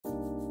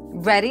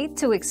Ready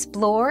to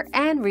explore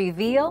and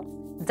reveal?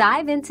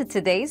 Dive into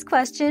today's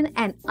question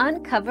and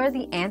uncover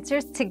the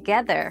answers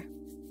together.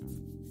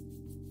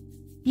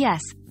 Yes,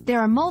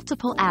 there are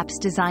multiple apps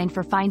designed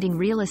for finding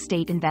real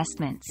estate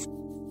investments.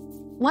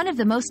 One of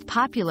the most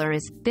popular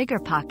is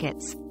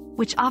BiggerPockets,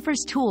 which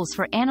offers tools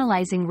for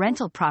analyzing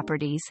rental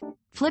properties,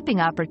 flipping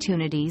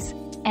opportunities,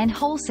 and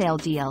wholesale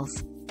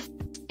deals.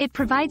 It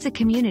provides a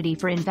community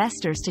for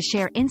investors to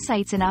share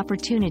insights and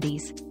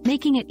opportunities,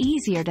 making it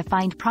easier to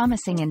find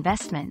promising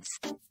investments.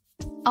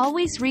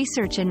 Always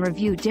research and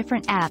review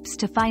different apps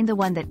to find the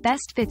one that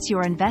best fits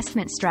your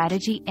investment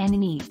strategy and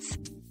needs.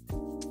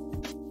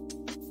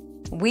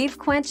 We've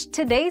quenched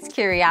today's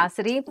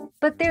curiosity,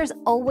 but there's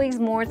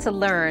always more to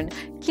learn.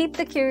 Keep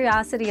the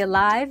curiosity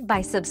alive by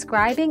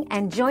subscribing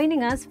and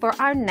joining us for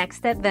our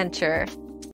next adventure.